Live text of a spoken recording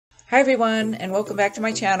Hi everyone, and welcome back to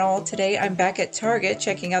my channel. Today I'm back at Target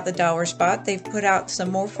checking out the dollar spot. They've put out some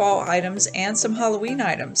more fall items and some Halloween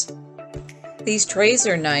items. These trays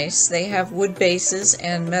are nice. They have wood bases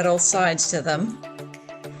and metal sides to them.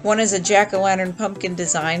 One is a jack-o'-lantern pumpkin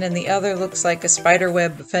design and the other looks like a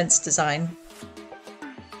spiderweb fence design.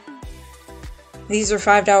 These are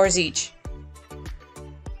 $5 each.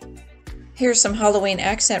 Here's some Halloween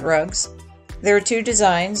accent rugs. There are two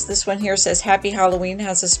designs. This one here says Happy Halloween,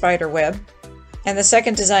 has a spider web. And the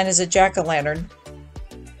second design is a jack-o'-lantern.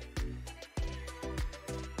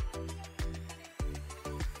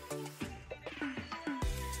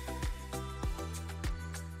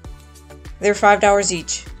 They're $5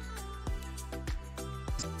 each.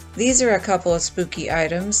 These are a couple of spooky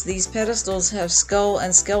items. These pedestals have skull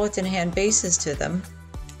and skeleton hand bases to them.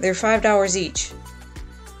 They're $5 each.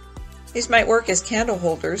 These might work as candle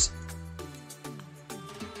holders.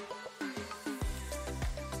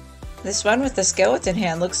 This one with the skeleton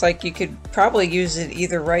hand looks like you could probably use it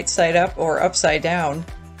either right side up or upside down.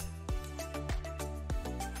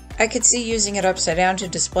 I could see using it upside down to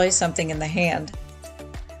display something in the hand.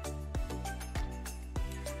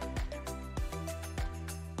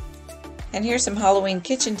 And here's some Halloween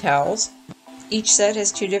kitchen towels. Each set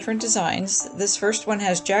has two different designs. This first one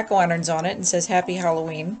has jack-o'-lanterns on it and says Happy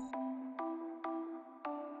Halloween.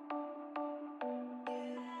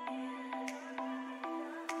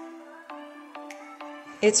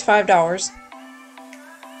 It's $5.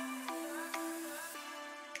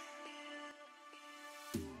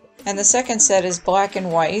 And the second set is black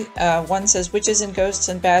and white. One says witches and ghosts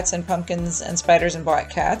and bats and pumpkins and spiders and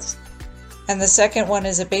black cats. And the second one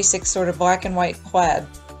is a basic sort of black and white plaid.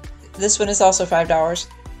 This one is also $5.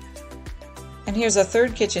 And here's a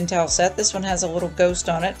third kitchen towel set. This one has a little ghost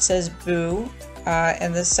on it. It says Boo.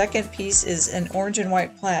 And the second piece is an orange and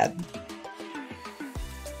white plaid.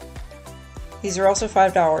 These are also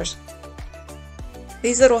 $5.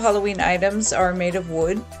 These little Halloween items are made of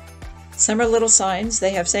wood. Some are little signs.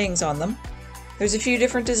 They have sayings on them. There's a few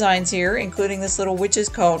different designs here, including this little witch's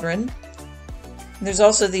cauldron. And there's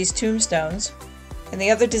also these tombstones. And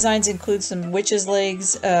the other designs include some witch's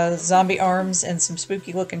legs, zombie arms, and some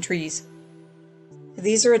spooky looking trees.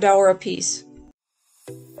 These are $1 a piece.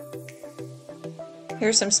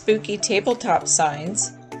 Here's some spooky tabletop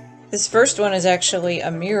signs. This first one is actually a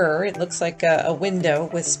mirror. It looks like a window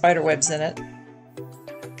with spider webs in it.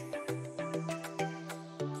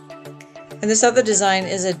 And this other design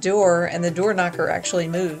is a door, and the door knocker actually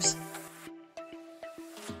moves.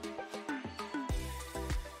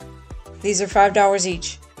 These are $5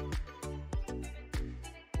 each.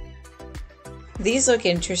 These look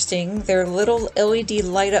interesting. They're little LED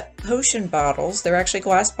light-up potion bottles. They're actually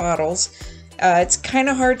glass bottles. It's kind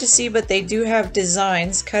of hard to see, but they do have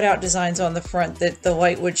designs, cut-out designs on the front that the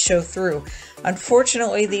light would show through.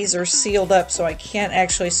 Unfortunately, these are sealed up, so I can't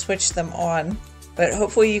actually switch them on, but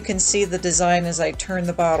hopefully you can see the design as I turn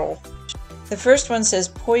the bottle. The first one says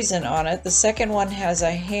poison on it, the second one has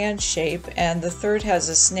a hand shape, and the third has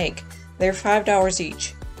a snake. They're $5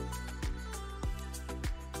 each.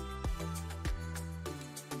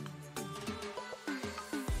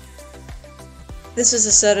 This is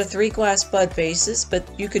a set of 3 glass bud vases, but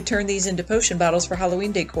you could turn these into potion bottles for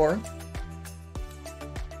Halloween decor.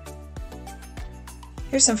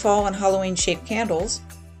 Here's some fall and Halloween shaped candles.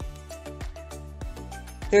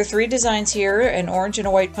 There are 3 designs here, an orange and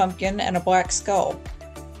a white pumpkin and a black skull.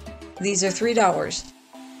 These are $3.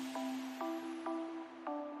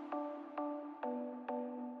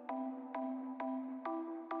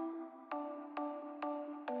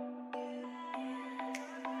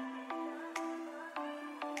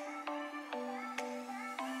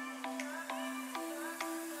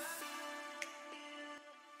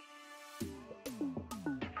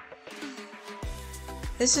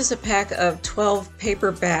 This is a pack of 12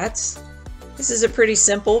 paper bats. This is a pretty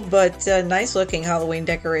simple but nice looking Halloween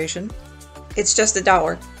decoration. It's just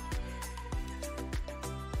 $1.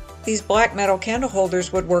 These black metal candle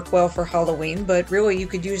holders would work well for Halloween, but really you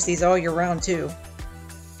could use these all year round too.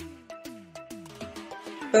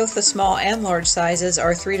 Both the small and large sizes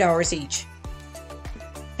are $3 each.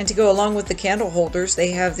 And to go along with the candle holders,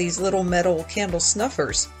 they have these little metal candle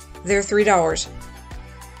snuffers. They're $3.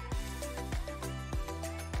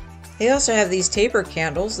 They also have these taper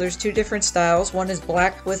candles. There's 2 different styles. One is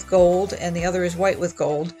black with gold and the other is white with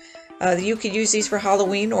gold. You could use these for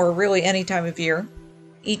Halloween or really any time of year.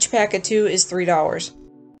 Each pack of 2 is $3.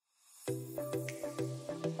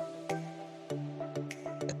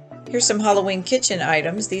 Here's some Halloween kitchen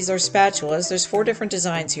items. These are spatulas. There's 4 different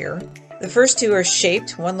designs here. The first 2 are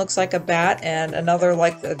shaped. One looks like a bat and another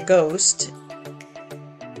like a ghost.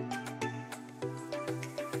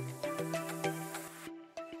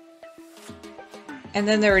 And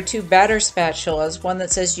then there are two batter spatulas, one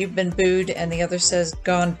that says "You've been booed" and the other says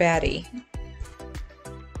 "Gone batty."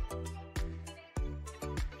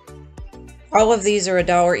 All of these are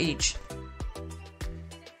 $1 each.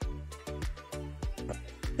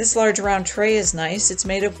 This large round tray is nice. It's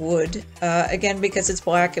made of wood. Again, because it's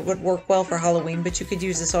black, it would work well for Halloween, but you could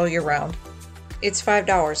use this all year round. It's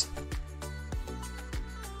 $5.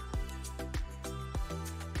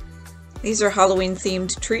 These are Halloween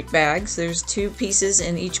themed treat bags. There's 2 pieces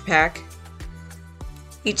in each pack.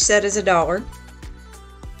 Each set is $1.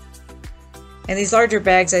 And these larger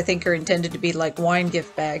bags I think are intended to be like wine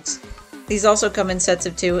gift bags. These also come in sets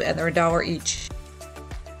of 2 and they're $1 each.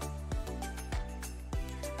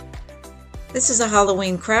 This is a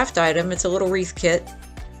Halloween craft item. It's a little wreath kit.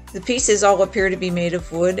 The pieces all appear to be made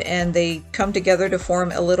of wood and they come together to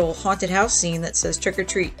form a little haunted house scene that says "Trick or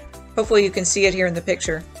Treat." Hopefully you can see it here in the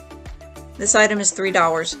picture. This item is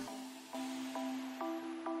 $3.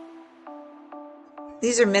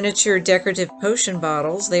 These are miniature decorative potion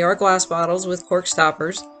bottles. They are glass bottles with cork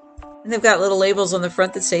stoppers. And they've got little labels on the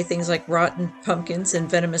front that say things like rotten pumpkins and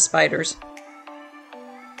venomous spiders.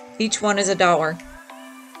 Each one is $1.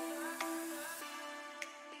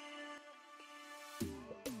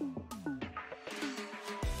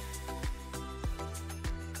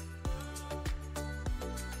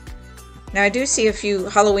 Now I do see a few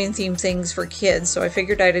Halloween themed things for kids, so I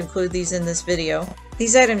figured I'd include these in this video.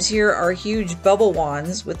 These items here are huge bubble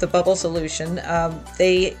wands with the bubble solution.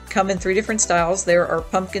 They come in 3 different styles. There are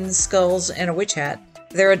pumpkins, skulls, and a witch hat.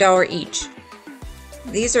 They're $1 each.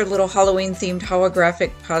 These are little Halloween themed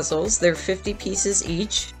holographic puzzles. They're 50 pieces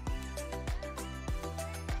each.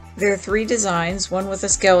 There are 3 designs, one with a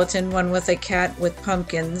skeleton, one with a cat with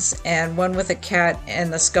pumpkins, and one with a cat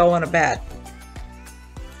and the skull and a bat.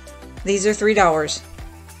 These are $3.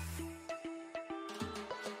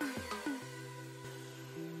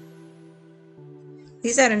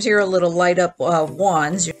 These items here are little light up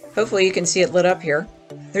wands. Hopefully you can see it lit up here.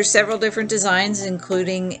 There's several different designs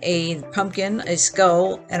including a pumpkin, a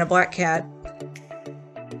skull, and a black cat.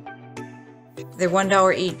 They're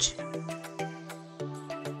 $1 each.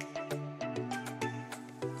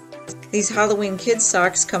 These Halloween kids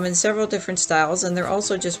socks come in several different styles and they're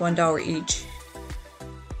also just $1 each.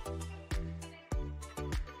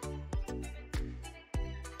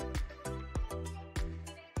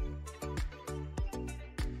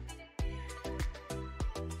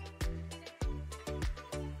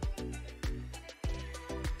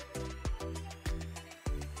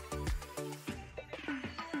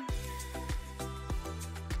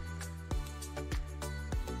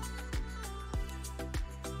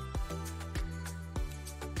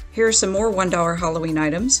 Here are some more $1 Halloween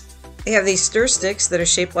items. They have these stir sticks that are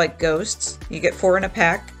shaped like ghosts. You get 4 in a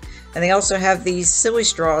pack. And they also have these silly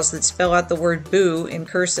straws that spell out the word "boo" in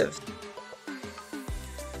cursive.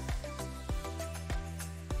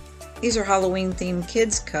 These are Halloween themed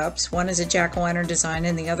kids cups. One is a jack-o'-lantern design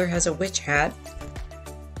and the other has a witch hat.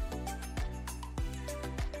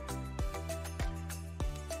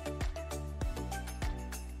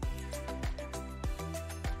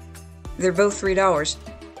 They're both $3.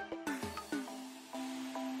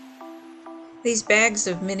 These bags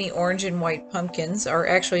of mini orange and white pumpkins are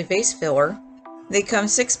actually vase filler. They come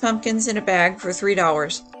 6 pumpkins in a bag for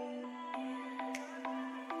 $3.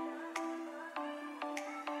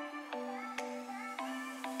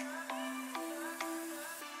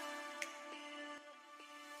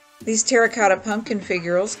 These terracotta pumpkin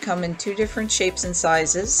figurines come in 2 different shapes and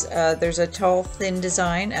sizes. There's a tall, thin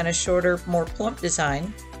design and a shorter, more plump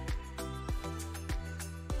design.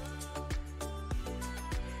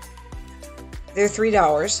 They're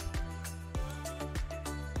 $3.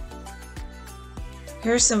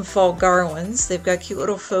 Here's some fall garlands. They've got cute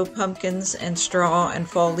little faux pumpkins and straw and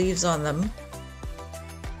fall leaves on them.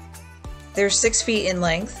 They're 6 feet in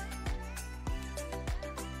length.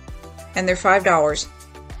 And they're $5.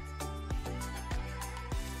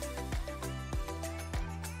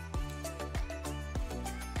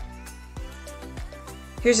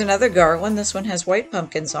 Here's another garland. This one has white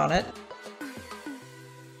pumpkins on it.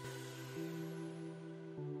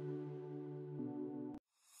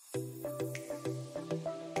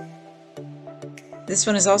 This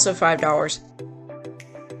one is also $5.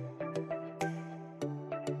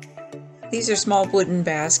 These are small wooden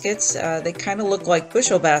baskets. They kind of look like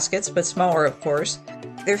bushel baskets, but smaller, of course.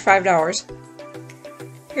 They're $5.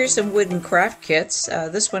 Here's some wooden craft kits.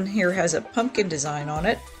 This one here has a pumpkin design on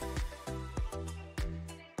it.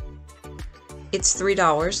 It's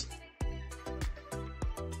 $3.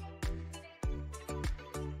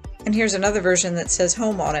 And here's another version that says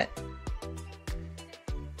 "home" on it.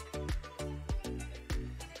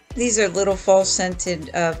 These are little fall scented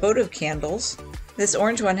votive candles. This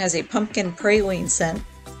orange one has a pumpkin praline scent.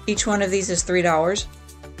 Each one of these is $3.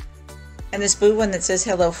 And this blue one that says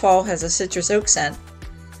Hello Fall has a citrus oak scent.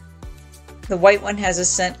 The white one has a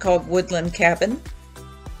scent called Woodland Cabin.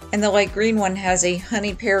 And the light green one has a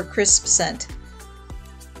honey pear crisp scent.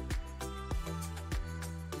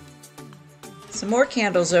 Some more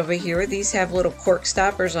candles over here. These have little cork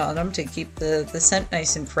stoppers on them to keep the scent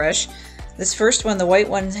nice and fresh. This first one, the white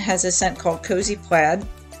one, has a scent called Cozy Plaid.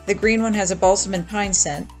 The green one has a balsam and pine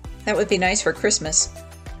scent. That would be nice for Christmas.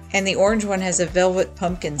 And the orange one has a velvet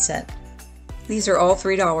pumpkin scent. These are all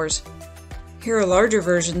 $3. Here are larger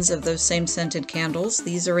versions of those same scented candles.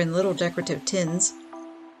 These are in little decorative tins.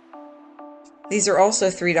 These are also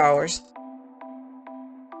 $3.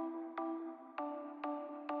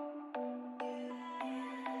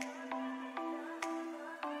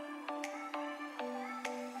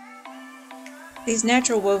 These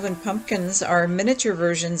natural woven pumpkins are miniature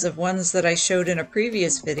versions of ones that I showed in a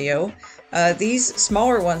previous video. These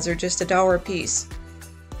smaller ones are just $1 a piece.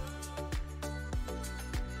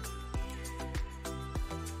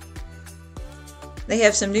 They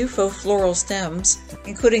have some new faux floral stems,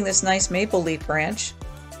 including this nice maple leaf branch.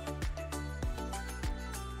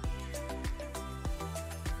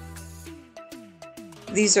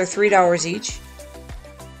 These are $3 each.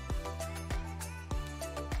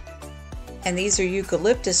 And these are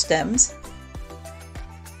eucalyptus stems.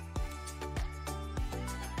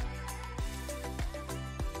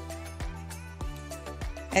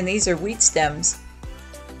 And these are wheat stems.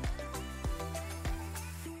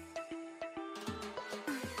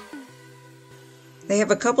 They have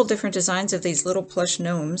a couple different designs of these little plush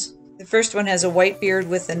gnomes. The first one has a white beard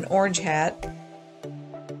with an orange hat.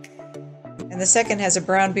 And the second has a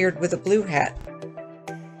brown beard with a blue hat.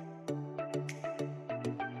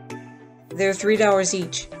 They're $3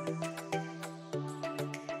 each.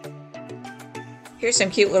 Here's some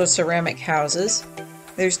cute little ceramic houses.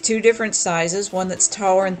 There's two different sizes, one that's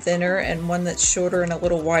taller and thinner and one that's shorter and a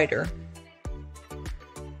little wider.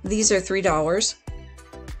 These are $3.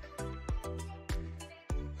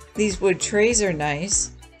 These wood trays are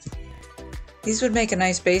nice. These would make a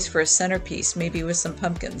nice base for a centerpiece, maybe with some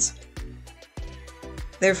pumpkins.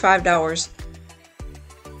 They're $5.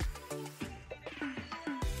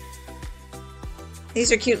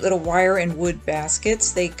 These are cute little wire and wood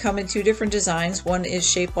baskets. They come in two different designs. One is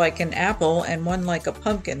shaped like an apple and one like a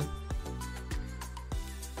pumpkin.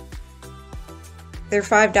 They're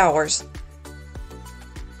 $5.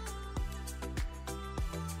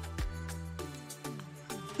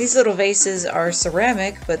 These little vases are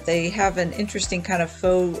ceramic, but they have an interesting kind of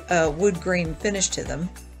faux wood grain finish to them.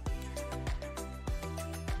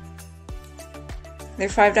 They're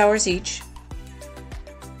 $5 each.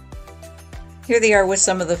 Here they are with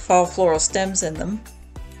some of the fall floral stems in them.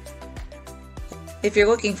 If you're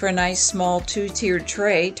looking for a nice small two-tiered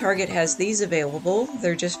tray, Target has these available.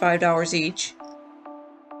 They're just $5 each.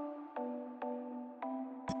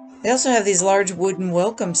 They also have these large wooden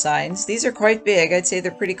welcome signs. These are quite big. I'd say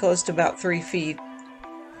they're pretty close to about 3 feet.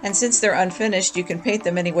 And since they're unfinished, you can paint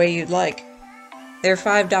them any way you'd like. They're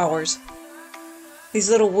 $5. These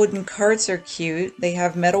little wooden carts are cute. They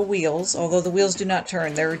have metal wheels, although the wheels do not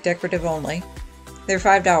turn. They're decorative only. They're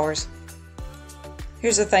 $5.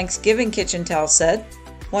 Here's a Thanksgiving kitchen towel set.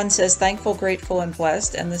 One says thankful, grateful, and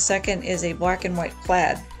blessed, and the second is a black and white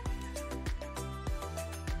plaid.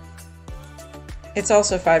 It's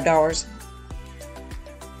also $5.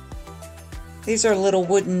 These are little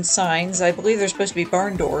wooden signs. I believe they're supposed to be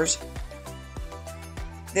barn doors.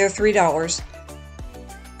 They're $3.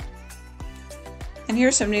 And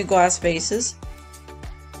here's some new glass vases.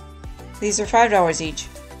 These are $5 each.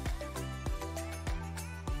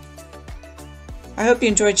 I hope you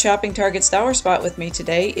enjoyed shopping Target's Dollar Spot with me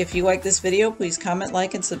today. If you like this video, please comment,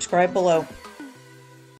 like, and subscribe below.